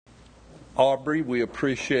Aubrey, we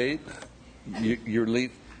appreciate your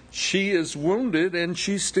lead. She is wounded and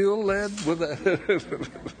she still led with a...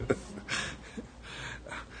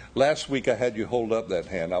 Last week I had you hold up that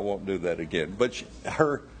hand. I won't do that again. But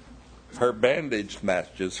her bandage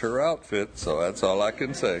matches her outfit, so that's all I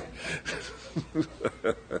can say.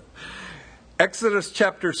 Exodus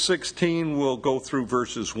chapter 16, we'll go through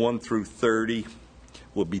verses 1 through 30.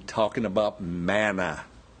 We'll be talking about manna.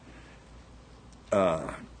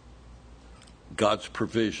 God's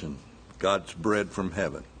provision, God's bread from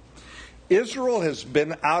heaven. Israel has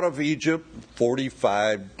been out of Egypt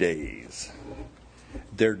 45 days.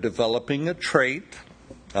 They're developing a trait,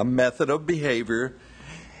 a method of behavior,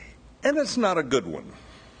 and it's not a good one.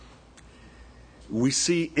 We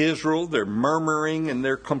see Israel, they're murmuring and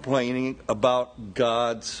they're complaining about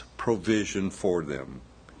God's provision for them.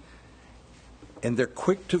 And they're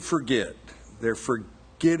quick to forget. They're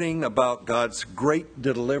forgetting about God's great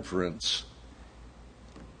deliverance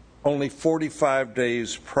only 45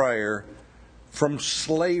 days prior from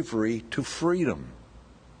slavery to freedom.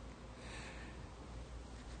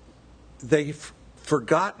 They've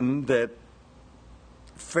forgotten that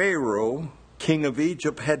Pharaoh, king of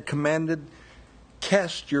Egypt, had commanded,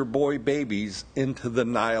 "Cast your boy babies into the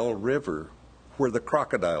Nile River, where the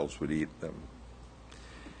crocodiles would eat them."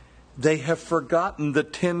 They have forgotten the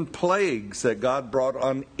 10 plagues that God brought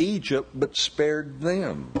on Egypt but spared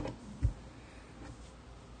them.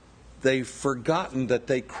 They've forgotten that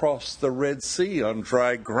they crossed the Red Sea on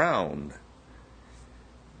dry ground.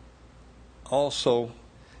 Also,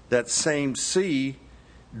 that same sea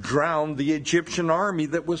drowned the Egyptian army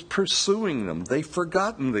that was pursuing them. They've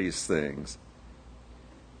forgotten these things.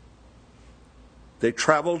 They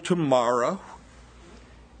traveled to Marah,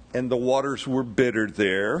 and the waters were bitter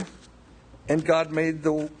there, and God made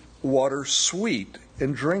the water sweet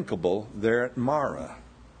and drinkable there at Marah.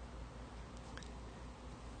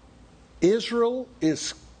 Israel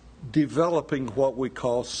is developing what we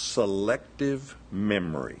call selective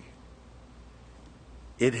memory.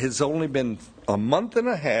 It has only been a month and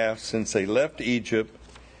a half since they left Egypt,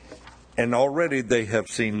 and already they have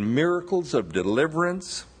seen miracles of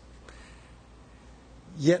deliverance.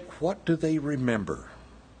 Yet what do they remember?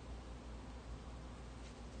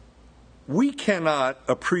 We cannot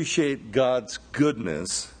appreciate God's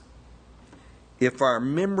goodness if our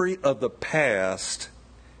memory of the past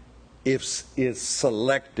is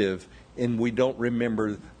selective and we don't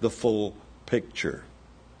remember the full picture.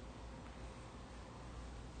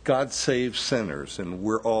 God saves sinners, and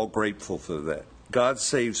we're all grateful for that. God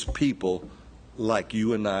saves people like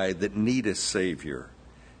you and I that need a Savior.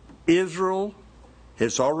 Israel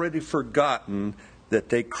has already forgotten that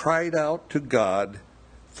they cried out to God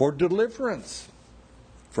for deliverance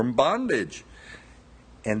from bondage,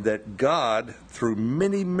 and that God, through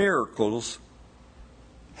many miracles,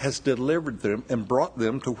 has delivered them and brought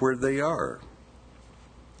them to where they are.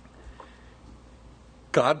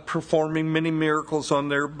 God performing many miracles on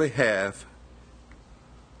their behalf,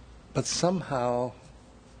 but somehow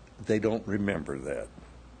they don't remember that.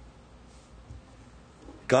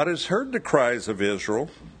 God has heard the cries of Israel,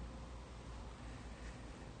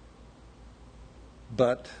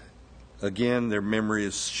 but again, their memory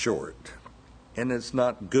is short, and it's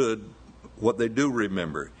not good what they do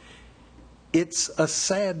remember. It's a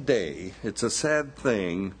sad day, it's a sad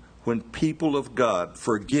thing when people of God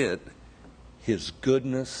forget His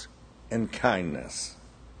goodness and kindness.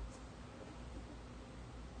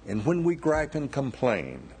 And when we gripe and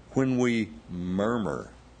complain, when we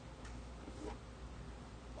murmur,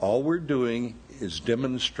 all we're doing is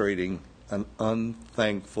demonstrating an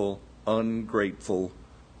unthankful, ungrateful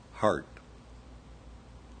heart.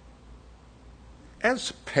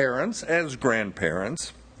 As parents, as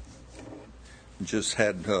grandparents, just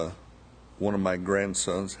had one of my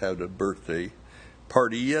grandsons had a birthday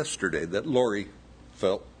party yesterday that Lori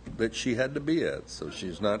felt that she had to be at, so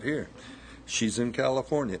she's not here. She's in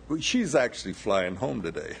California. She's actually flying home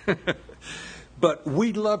today. But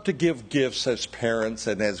we love to give gifts as parents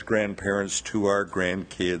and as grandparents to our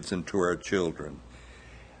grandkids and to our children.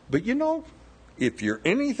 But you know, if you're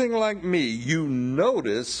anything like me, you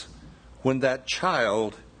notice when that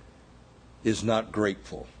child is not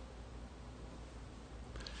grateful.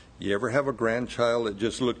 You ever have a grandchild that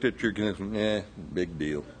just looked at your gift, big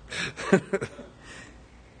deal.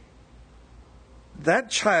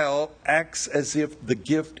 That child acts as if the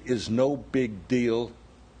gift is no big deal,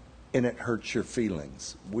 and it hurts your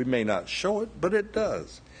feelings. We may not show it, but it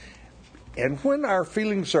does. And when our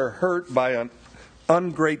feelings are hurt by an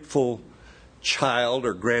ungrateful child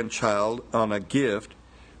or grandchild on a gift,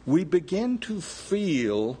 we begin to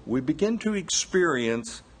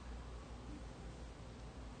experience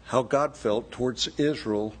how God felt towards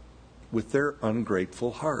Israel with their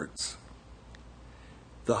ungrateful hearts.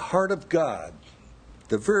 The heart of God,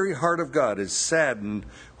 the very heart of God, is saddened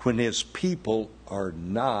when his people are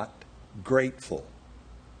not grateful.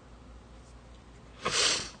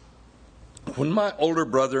 When my older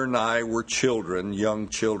brother and I were children, young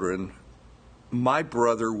children, my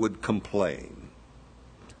brother would complain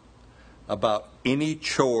about any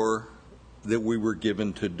chore that we were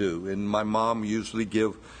given to do. And my mom usually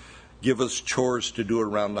give us chores to do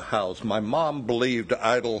around the house. My mom believed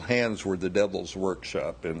idle hands were the devil's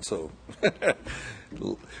workshop, and so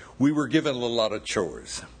we were given a lot of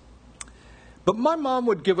chores. But my mom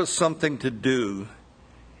would give us something to do,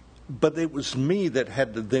 but it was me that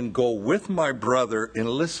had to then go with my brother and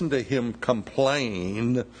listen to him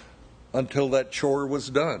complain until that chore was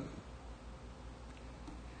done.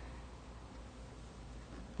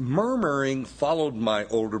 Murmuring followed my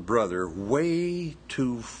older brother way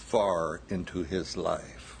too far into his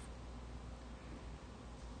life.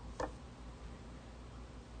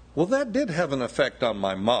 Well, that did have an effect on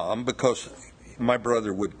my mom because my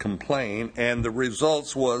brother would complain, and the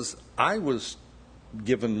results was I was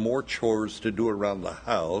given more chores to do around the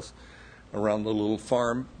house, around the little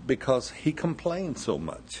farm, because he complained so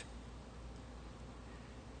much.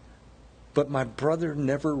 But my brother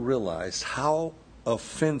never realized how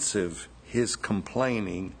offensive his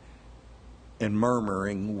complaining and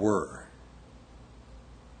murmuring were.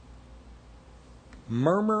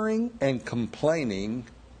 Murmuring and complaining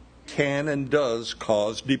can and does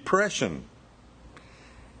cause depression.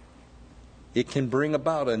 It can bring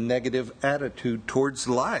about a negative attitude towards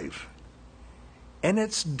life. And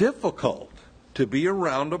it's difficult to be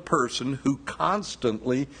around a person who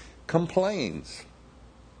constantly complains.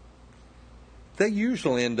 They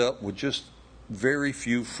usually end up with just very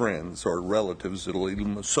few friends or relatives that will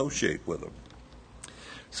even associate with them.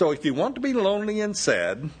 So if you want to be lonely and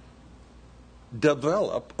sad,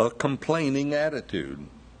 develop a complaining attitude,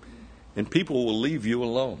 and people will leave you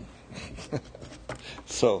alone.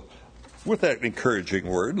 So, with that encouraging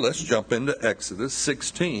word, let's jump into Exodus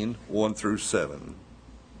 16, 1 through 7.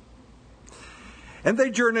 And they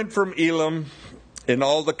journeyed from Elim, and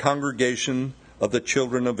all the congregation of the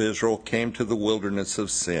children of Israel came to the wilderness of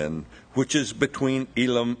Sin, which is between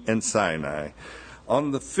Elim and Sinai,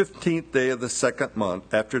 on the 15th day of the second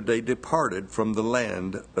month after they departed from the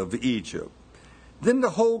land of Egypt. Then the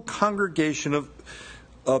whole congregation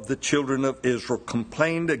of the children of Israel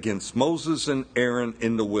complained against Moses and Aaron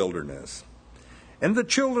in the wilderness. And the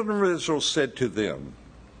children of Israel said to them,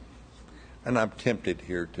 and I'm tempted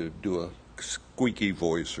here to do a squeaky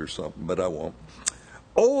voice or something, but I won't.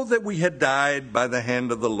 Oh, that we had died by the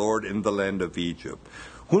hand of the Lord in the land of Egypt,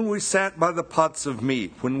 when we sat by the pots of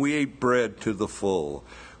meat, when we ate bread to the full.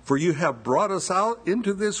 For you have brought us out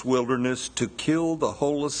into this wilderness to kill the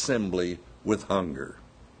whole assembly with hunger.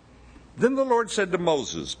 Then the Lord said to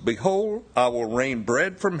Moses, Behold, I will rain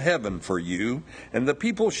bread from heaven for you, and the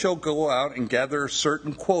people shall go out and gather a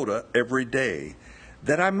certain quota every day,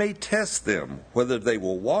 that I may test them, whether they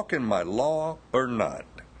will walk in my law or not.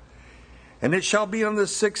 And it shall be on the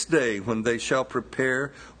 6th day, when they shall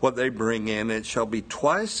prepare what they bring in, it shall be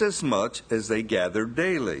twice as much as they gather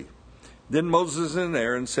daily. Then Moses and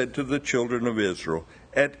Aaron said to the children of Israel,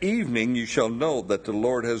 At evening you shall know that the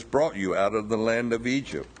Lord has brought you out of the land of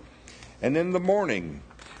Egypt. And in the morning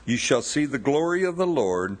you shall see the glory of the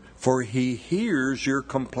Lord, for he hears your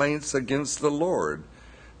complaints against the Lord.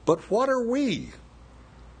 But what are we,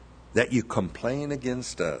 that you complain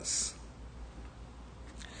against us?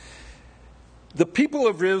 The people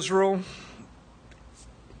of Israel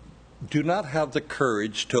do not have the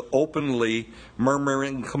courage to openly murmur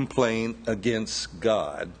and complain against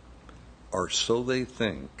God, or so they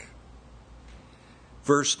think.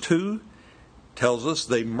 Verse 2 tells us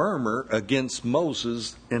they murmur against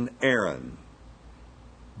Moses and Aaron.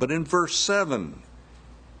 But in verse 7,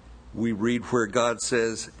 we read where God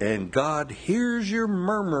says, And God hears your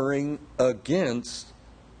murmuring against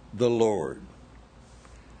the Lord.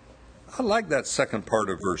 I like that second part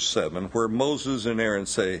of verse 7, where Moses and Aaron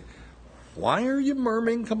say, Why are you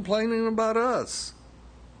murmuring, complaining about us?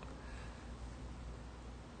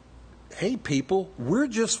 Hey people, we're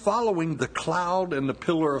just following the cloud and the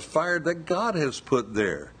pillar of fire that God has put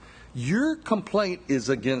there. Your complaint is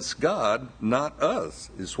against God, not us,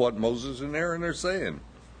 is what Moses and Aaron are saying.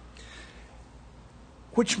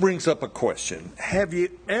 Which brings up a question. Have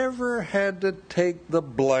you ever had to take the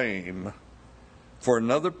blame for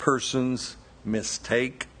another person's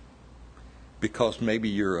mistake because maybe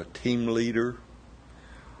you're a team leader,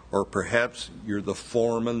 or perhaps you're the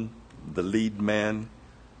foreman, the lead man,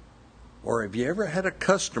 Or have you ever had a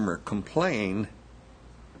customer complain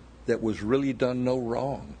that was really done no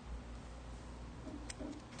wrong?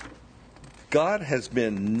 God has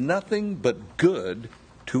been nothing but good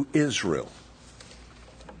to Israel.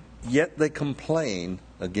 Yet they complain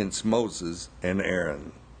against Moses and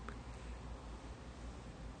Aaron.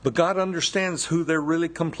 But God understands who they're really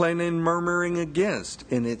complaining and murmuring against,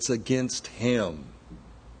 and it's against Him.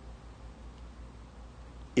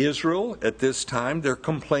 Israel, at this time, they're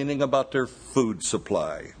complaining about their food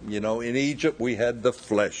supply. You know, in Egypt we had the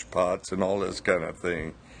flesh pots and all this kind of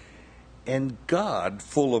thing. And God,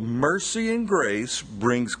 full of mercy and grace,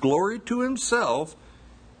 brings glory to Himself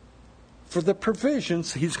for the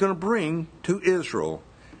provisions He's going to bring to Israel.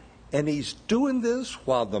 And He's doing this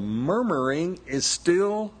while the murmuring is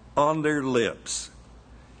still on their lips.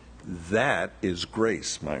 That is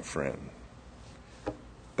grace, my friend.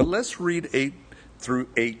 But let's read 8 through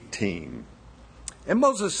 18. And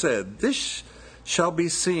Moses said, "This shall be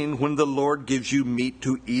seen when the Lord gives you meat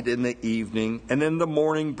to eat in the evening, and in the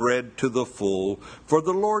morning bread to the full. For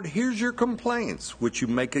the Lord hears your complaints, which you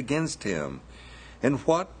make against Him. And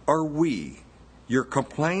what are we? Your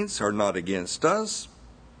complaints are not against us,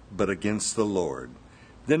 but against the Lord."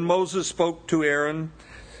 Then Moses spoke to Aaron,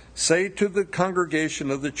 "Say to the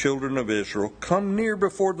congregation of the children of Israel, 'Come near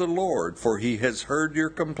before the Lord, for He has heard your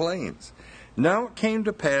complaints.'" Now it came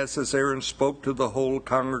to pass, as Aaron spoke to the whole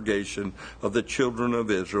congregation of the children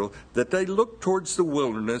of Israel, that they looked towards the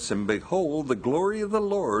wilderness, and behold, the glory of the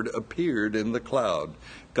Lord appeared in the cloud.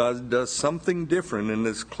 God does something different in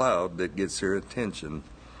this cloud that gets their attention.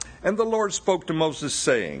 And the Lord spoke to Moses,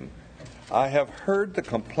 saying, "I have heard the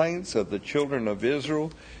complaints of the children of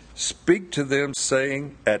Israel. Speak to them,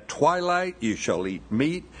 saying, 'At twilight you shall eat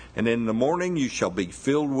meat, and in the morning you shall be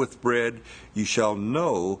filled with bread. You shall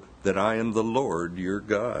know that I am the Lord your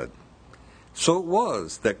God.'" So it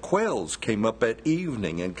was that quails came up at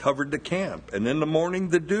evening and covered the camp, and in the morning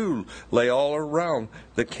the dew lay all around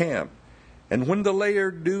the camp. And when the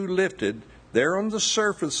layer dew lifted, there on the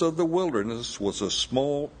surface of the wilderness was a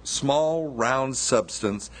small round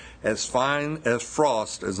substance, as fine as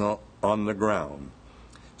frost is on the ground.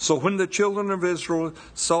 So when the children of Israel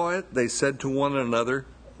saw it, they said to one another,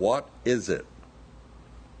 "What is it?"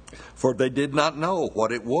 For they did not know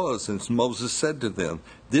what it was, and Moses said to them,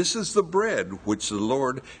 "This is the bread which the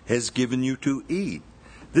Lord has given you to eat.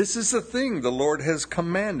 This is the thing the Lord has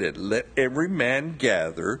commanded. Let every man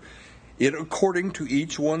gather it according to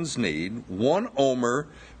each one's need, 1 omer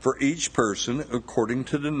for each person according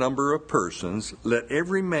to the number of persons. Let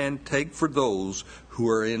every man take for those who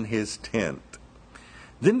are in his tent."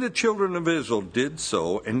 Then the children of Israel did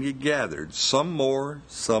so, and ye gathered, some more,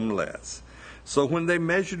 some less. So when they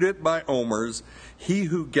measured it by omers, he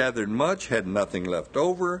who gathered much had nothing left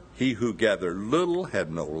over, he who gathered little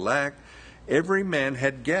had no lack. Every man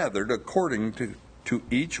had gathered according to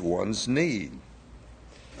each one's need.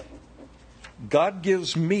 God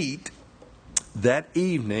gives meat that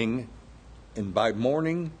evening, and by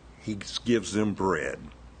morning He gives them bread.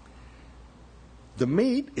 The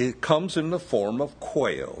meat, it comes in the form of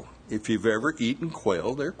quail. If you've ever eaten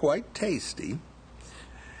quail, they're quite tasty.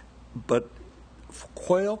 But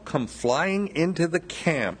quail come flying into the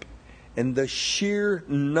camp, and the sheer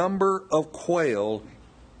number of quail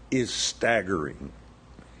is staggering.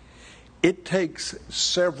 It takes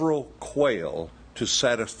several quail to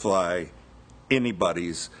satisfy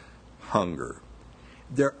anybody's hunger.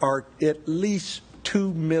 There are at least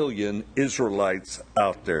 2 million Israelites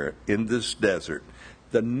out there in this desert.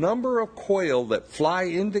 The number of quail that fly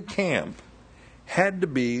into camp had to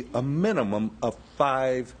be a minimum of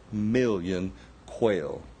 5 million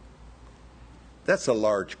quail. That's a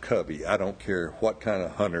large covey. I don't care what kind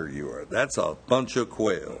of hunter you are. That's a bunch of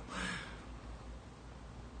quail.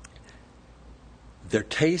 They're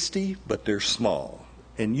tasty, but they're small.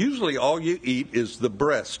 And usually all you eat is the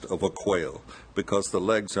breast of a quail, because the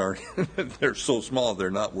legs aren't, they're so small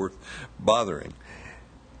they're not worth bothering.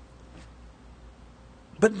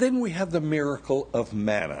 But then we have the miracle of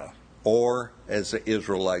manna, or as the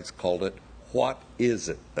Israelites called it, what is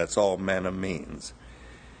it? That's all manna means.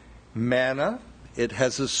 Manna, it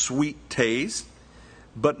has a sweet taste,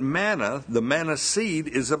 but manna, the manna seed,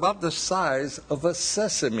 is about the size of a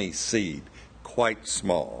sesame seed, quite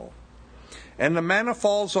small. And the manna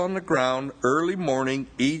falls on the ground early morning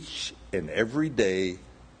each and every day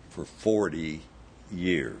for 40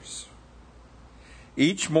 years.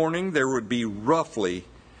 Each morning there would be roughly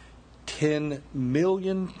 10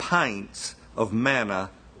 million pints of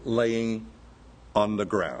manna laying on the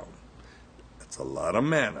ground. That's a lot of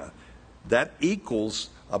manna. That equals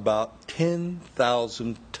about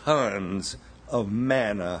 10,000 tons of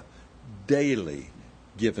manna daily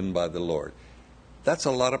given by the Lord. That's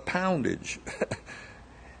a lot of poundage.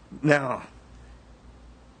 Now,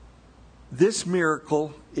 this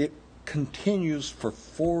miracle, it continues for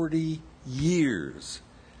 40 years.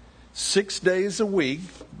 6 days a week,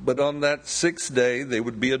 but on that sixth day, there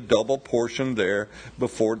would be a double portion there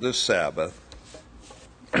before the Sabbath.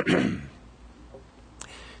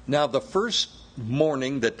 Now, the first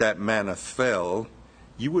morning that manna fell,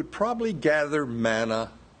 you would probably gather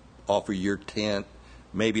manna off of your tent,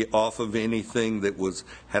 maybe off of anything that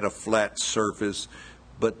had a flat surface.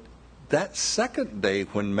 But that second day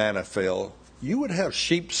when manna fell, you would have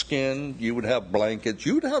sheepskin, you would have blankets,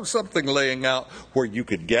 you would have something laying out where you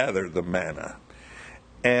could gather the manna.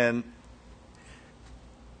 And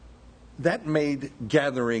that made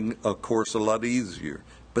gathering, of course, a lot easier.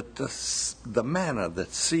 But the manna, the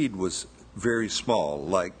seed was very small,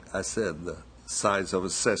 like I said, the size of a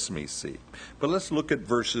sesame seed. But let's look at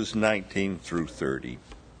verses 19 through 30.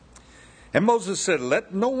 And Moses said,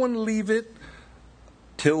 "Let no one leave it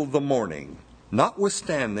till the morning."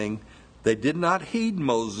 Notwithstanding, they did not heed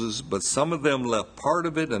Moses, but some of them left part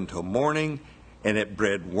of it until morning, and it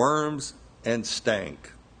bred worms and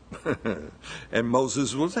stank. And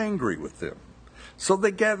Moses was angry with them. So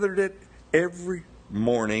they gathered it every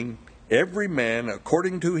morning, every man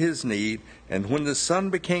according to his need, and when the sun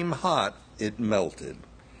became hot, it melted.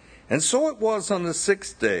 And so it was on the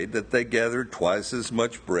sixth day that they gathered twice as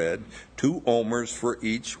much bread, 2 omers for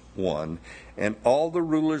each one, and all the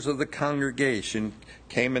rulers of the congregation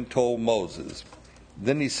came and told Moses.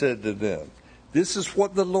 Then he said to them, "This is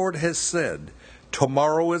what the Lord has said.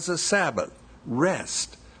 Tomorrow is a Sabbath,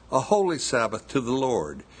 rest, a holy Sabbath to the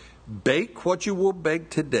Lord. Bake what you will bake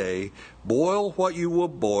today, boil what you will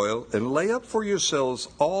boil, and lay up for yourselves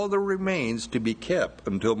all the remains to be kept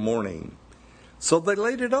until morning." So they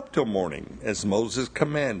laid it up till morning, as Moses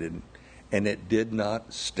commanded, and it did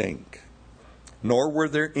not stink, nor were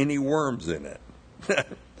there any worms in it.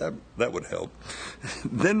 that would help.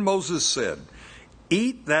 Then Moses said,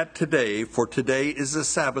 "Eat that today, for today is a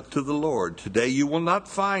Sabbath to the Lord. Today you will not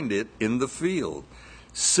find it in the field.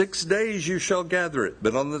 6 days you shall gather it,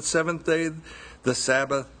 but on the seventh day, the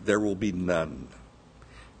Sabbath, there will be none."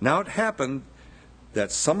 Now it happened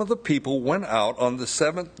that some of the people went out on the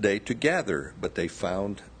seventh day to gather, but they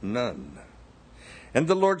found none. And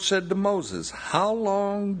the Lord said to Moses, "How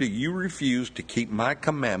long do you refuse to keep my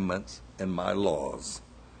commandments and my laws?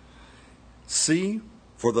 See,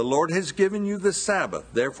 for the Lord has given you the Sabbath,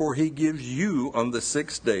 therefore he gives you on the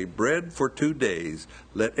sixth day bread for 2 days.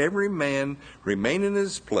 Let every man remain in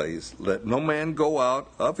his place. Let no man go out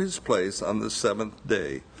of his place on the seventh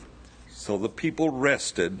day." So the people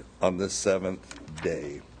rested on the seventh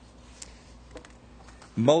day.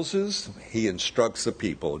 Moses, he instructs the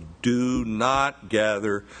people, do not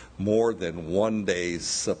gather more than 1 day's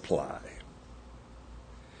supply.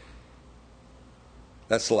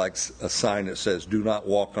 That's like a sign that says, "Do not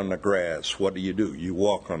walk on the grass." What do? You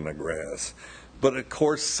walk on the grass. But of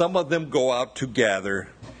course, some of them go out to gather,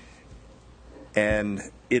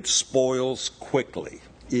 and it spoils quickly.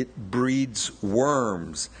 It breeds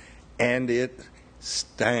worms, and it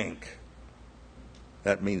stank.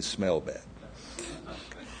 That means smell bad.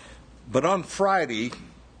 But on Friday,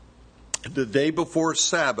 the day before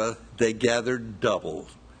Sabbath, they gathered double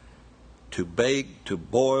to bake, to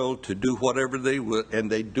boil, to do whatever they would,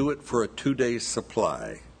 and they do it for a 2-day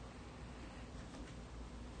supply.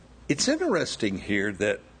 It's interesting here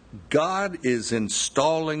that God is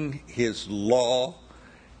installing his law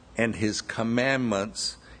and his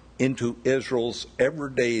commandments into Israel's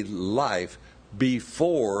everyday life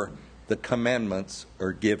before the commandments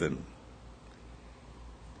are given.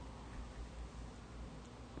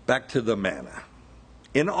 Back to the manna.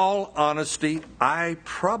 In all honesty, I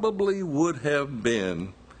probably would have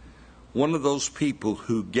been one of those people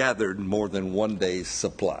who gathered more than 1 day's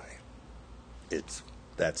supply.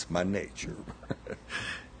 That's my nature.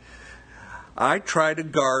 I try to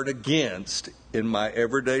guard against, in my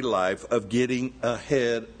everyday life, of getting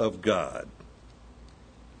ahead of God.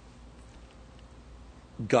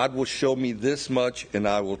 God will show me this much and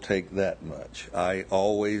I will take that much. I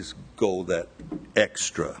always go that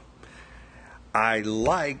extra. I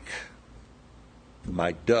like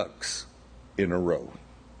my ducks in a row.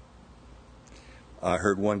 I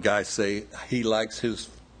heard one guy say he likes his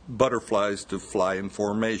butterflies to fly in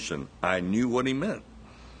formation. I knew what he meant.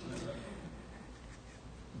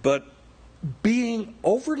 But being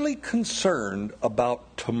overly concerned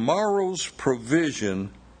about tomorrow's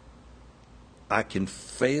provision, I can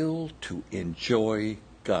fail to enjoy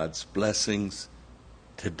God's blessings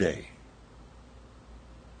today.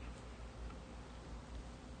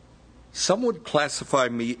 Some would classify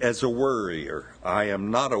me as a worrier. I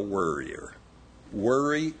am not a worrier.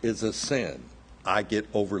 Worry is a sin. I get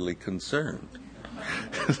overly concerned.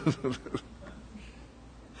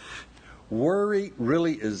 Worry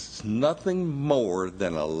really is nothing more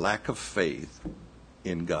than a lack of faith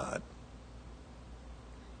in God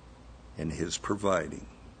and His providing.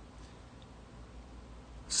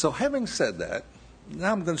 So having said that,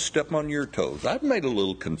 now I'm going to step on your toes. I've made a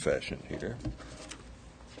little confession here.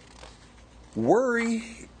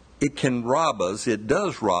 Worry, it can rob us, it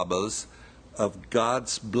does rob us of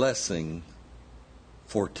God's blessing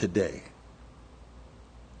for today.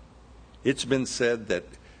 It's been said that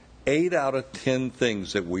 8 out of 10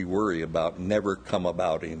 things that we worry about never come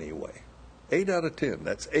about anyway. 8 out of 10.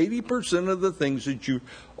 That's 80% of the things that you're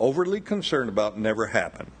overly concerned about never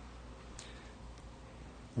happen.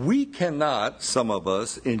 We cannot, some of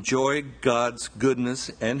us, enjoy God's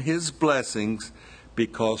goodness and His blessings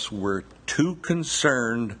because we're too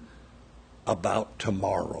concerned about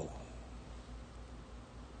tomorrow.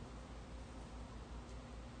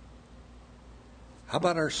 How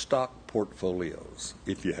about our stock portfolios,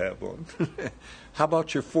 if you have one? How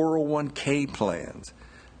about your 401k plans,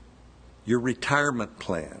 your retirement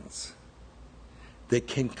plans? They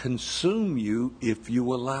can consume you if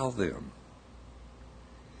you allow them.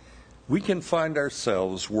 We can find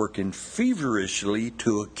ourselves working feverishly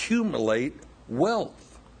to accumulate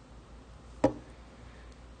wealth.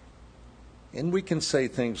 And we can say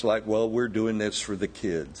things like, well, we're doing this for the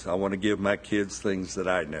kids. I want to give my kids things that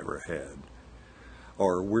I never had.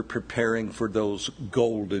 Or we're preparing for those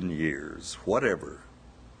golden years, whatever.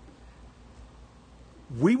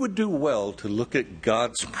 We would do well to look at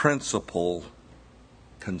God's principle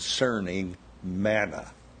concerning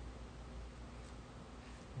manna.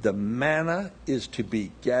 The manna is to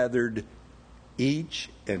be gathered each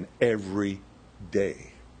and every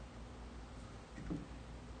day.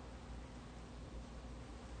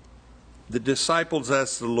 The disciples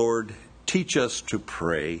asked the Lord, teach us to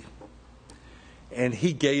pray. And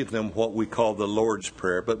He gave them what we call the Lord's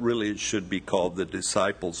Prayer, but really it should be called the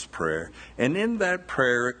Disciples' Prayer. And in that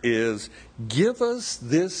prayer is, give us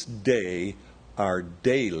this day our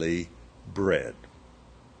daily bread.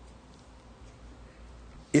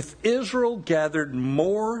 If Israel gathered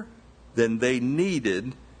more than they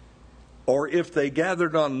needed, or if they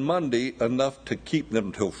gathered on Monday enough to keep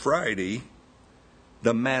them till Friday,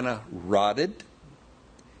 the manna rotted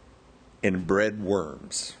and bred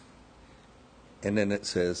worms. And then it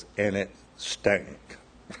says, and it stank.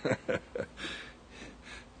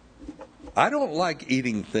 I don't like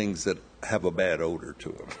eating things that have a bad odor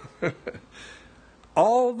to them.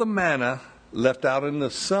 All the manna left out in the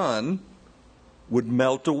sun would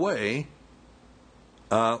melt away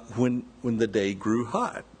when the day grew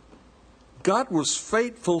hot. God was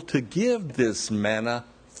faithful to give this manna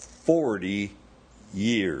 40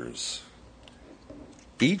 years.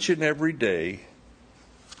 Each and every day,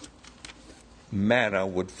 manna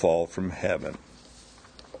would fall from heaven.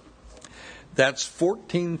 That's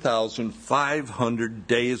 14,500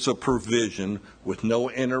 days of provision with no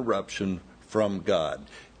interruption from God.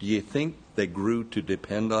 Do you think they grew to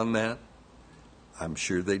depend on that? I'm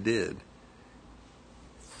sure they did.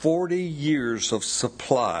 40 years of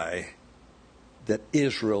supply that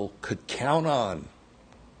Israel could count on.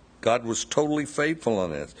 God was totally faithful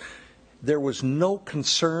on this. There was no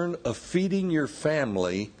concern of feeding your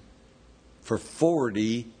family for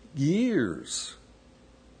 40 years.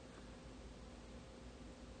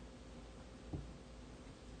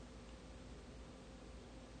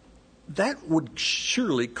 That would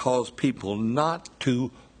surely cause people not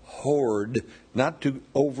to hoard, not to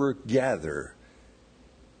overgather,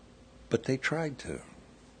 but they tried to.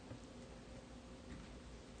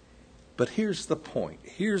 But here's the point.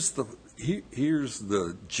 Here's the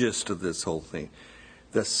gist of this whole thing.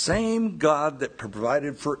 The same God that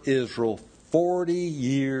provided for Israel 40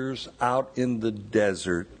 years out in the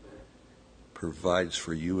desert provides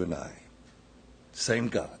for you and I. Same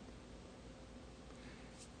God.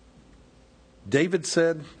 David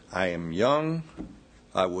said, I am young,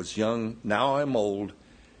 I was young, now I'm old,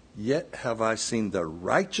 yet have I seen the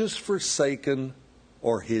righteous forsaken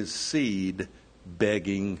or his seed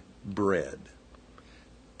begging bread.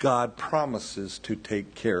 God promises to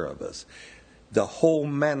take care of us. The whole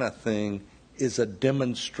manna thing is a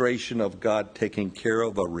demonstration of God taking care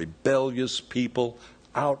of a rebellious people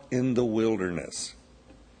out in the wilderness.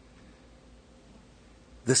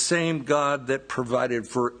 The same God that provided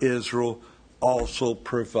for Israel also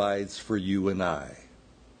provides for you and I.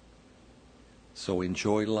 So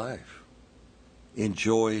enjoy life.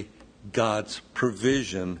 Enjoy God's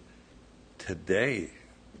provision today.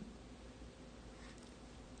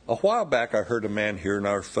 A while back, I heard a man here in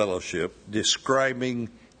our fellowship describing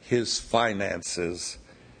his finances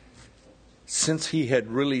since he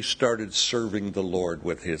had really started serving the Lord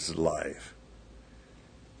with his life.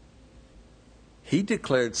 He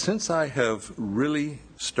declared, since I have really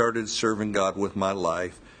started serving God with my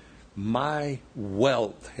life, my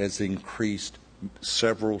wealth has increased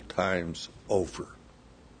several times over.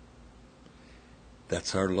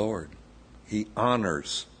 That's our Lord. He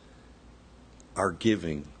honors our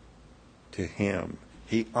giving to Him.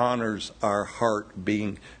 He honors our heart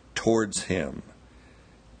being towards Him.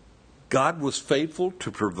 God was faithful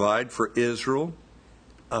to provide for Israel,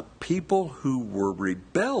 a people who were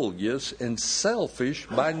rebellious and selfish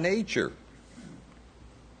by nature.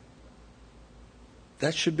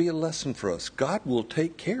 That should be a lesson for us. God will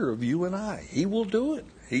take care of you and I. He will do it.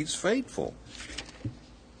 He's faithful.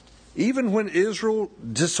 Even when Israel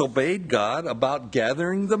disobeyed God about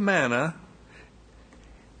gathering the manna,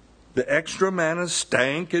 the extra manna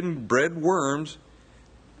stank and bred worms,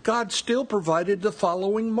 God still provided the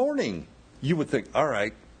following morning. You would think, all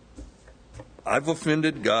right, I've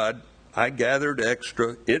offended God. I gathered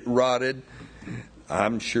extra. It rotted.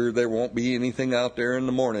 I'm sure there won't be anything out there in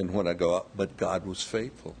the morning when I go out. But God was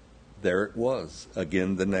faithful. There it was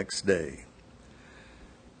again the next day.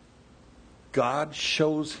 God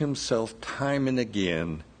shows Himself time and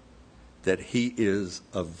again that He is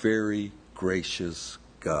a very gracious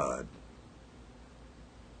God.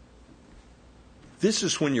 This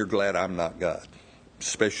is when you're glad I'm not God,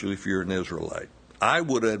 especially if you're an Israelite. I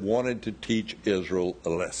would have wanted to teach Israel a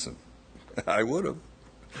lesson. I would have.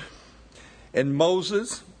 And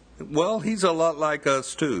Moses, well, he's a lot like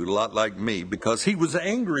us too, a lot like me, because he was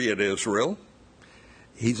angry at Israel.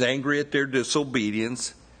 He's angry at their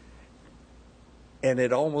disobedience. And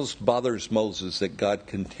it almost bothers Moses that God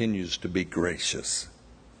continues to be gracious.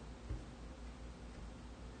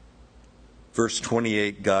 Verse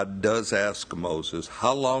 28, God does ask Moses,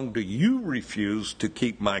 how long do you refuse to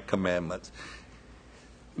keep my commandments?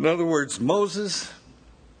 In other words, Moses,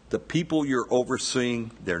 the people you're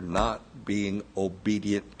overseeing, they're not being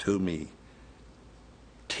obedient to me.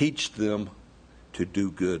 Teach them to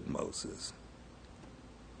do good, Moses.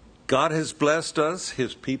 God has blessed us,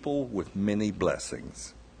 His people, with many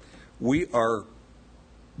blessings. We are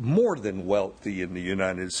more than wealthy in the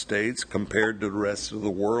United States compared to the rest of the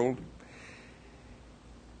world.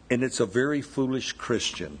 And it's a very foolish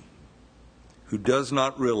Christian who does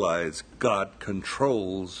not realize God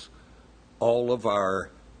controls all of our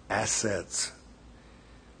assets.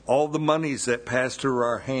 All the monies that pass through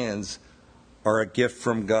our hands are a gift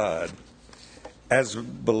from God. As a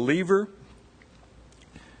believer,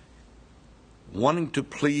 wanting to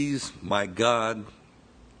please my God,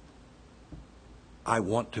 I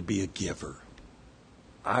want to be a giver.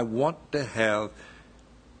 I want to have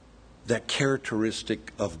that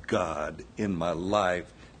characteristic of God in my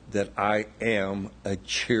life, that I am a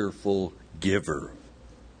cheerful giver.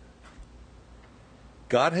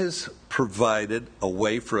 God has provided a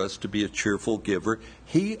way for us to be a cheerful giver.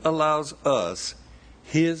 He allows us,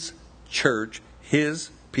 His church, His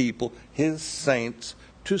people, His saints,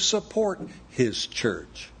 to support His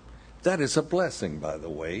church. That is a blessing, by the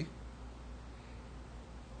way.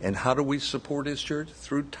 And how do we support His church?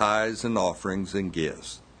 Through tithes and offerings and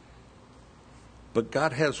gifts. But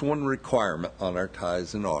God has one requirement on our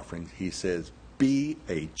tithes and offerings. He says, be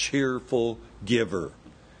a cheerful giver,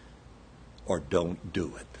 or don't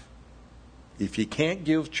do it. If you can't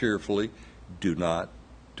give cheerfully, do not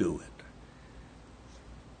do it.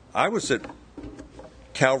 I was at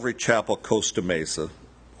Calvary Chapel, Costa Mesa,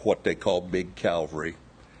 what they call Big Calvary,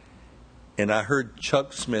 and I heard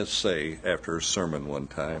Chuck Smith say after a sermon one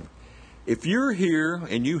time, if you're here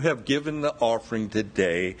and you have given the offering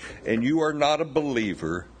today and you are not a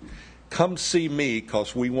believer, come see me,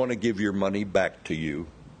 because we want to give your money back to you,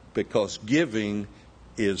 because giving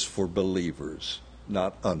is for believers,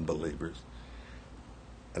 not unbelievers.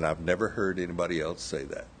 And I've never heard anybody else say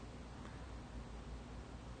that.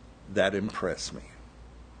 That impressed me.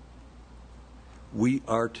 We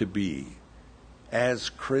are to be, as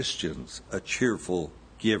Christians, a cheerful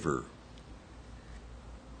giver.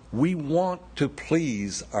 We want to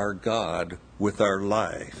please our God with our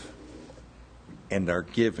life, and our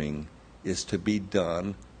giving is to be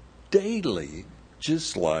done daily,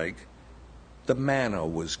 just like the manna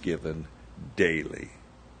was given daily.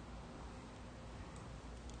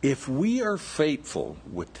 If we are faithful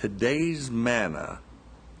with today's manna,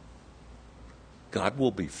 God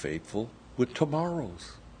will be faithful with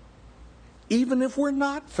tomorrow's. Even if we're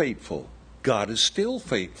not faithful, God is still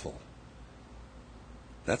faithful.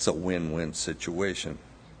 That's a win-win situation.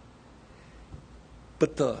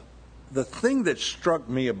 But the thing that struck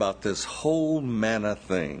me about this whole manna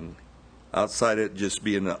thing, outside it just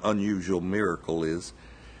being an unusual miracle, is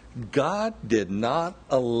God did not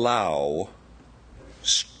allow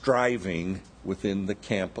striving within the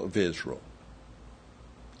camp of Israel.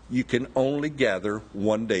 You can only gather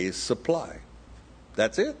one day's supply.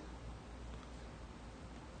 That's it.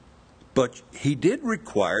 But he did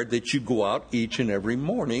require that you go out each and every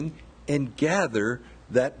morning and gather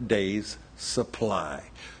that day's supply.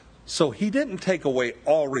 So he didn't take away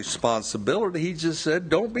all responsibility. He just said,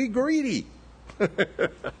 don't be greedy.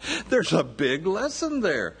 There's a big lesson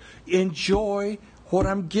there. Enjoy what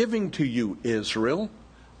I'm giving to you, Israel.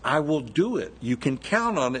 I will do it. You can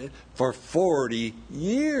count on it. For 40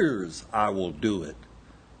 years, I will do it.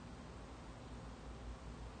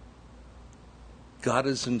 God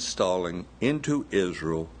is installing into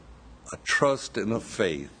Israel a trust and a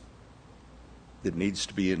faith that needs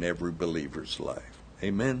to be in every believer's life.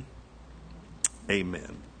 Amen?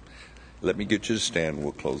 Amen. Let me get you to stand.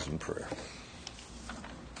 We'll close in prayer.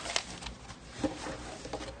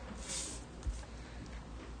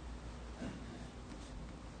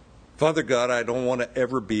 Father God, I don't want to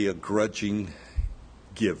ever be a grudging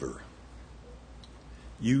giver.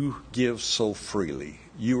 You give so freely.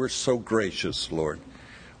 You are so gracious, Lord.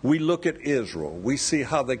 We look at Israel. We see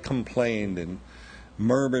how they complained and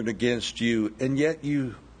murmured against you, and yet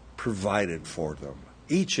you provided for them.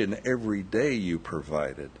 Each and every day you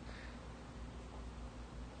provided.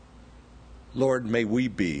 Lord, may we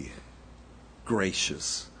be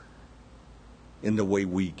gracious in the way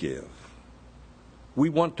we give. We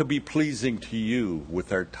want to be pleasing to you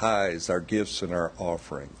with our tithes, our gifts, and our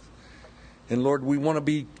offerings. And Lord, we want to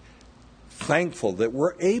be thankful that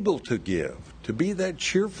we're able to give, to be that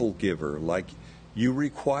cheerful giver like you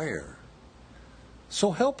require.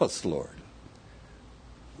 So help us, Lord.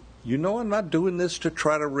 You know I'm not doing this to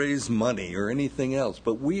try to raise money or anything else,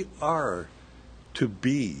 but we are to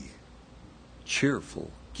be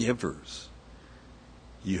cheerful givers.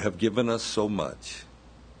 You have given us so much,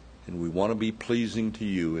 and we want to be pleasing to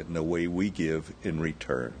you in the way we give in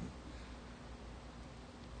return.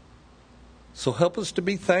 So help us to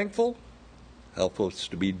be thankful. Help us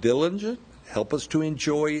to be diligent. Help us to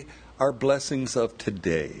enjoy our blessings of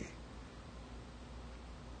today.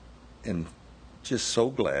 And just so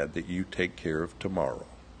glad that you take care of tomorrow.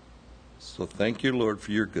 So thank you, Lord,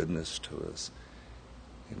 for your goodness to us.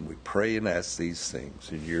 And we pray and ask these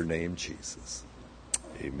things in your name, Jesus.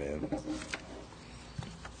 Amen.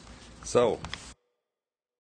 So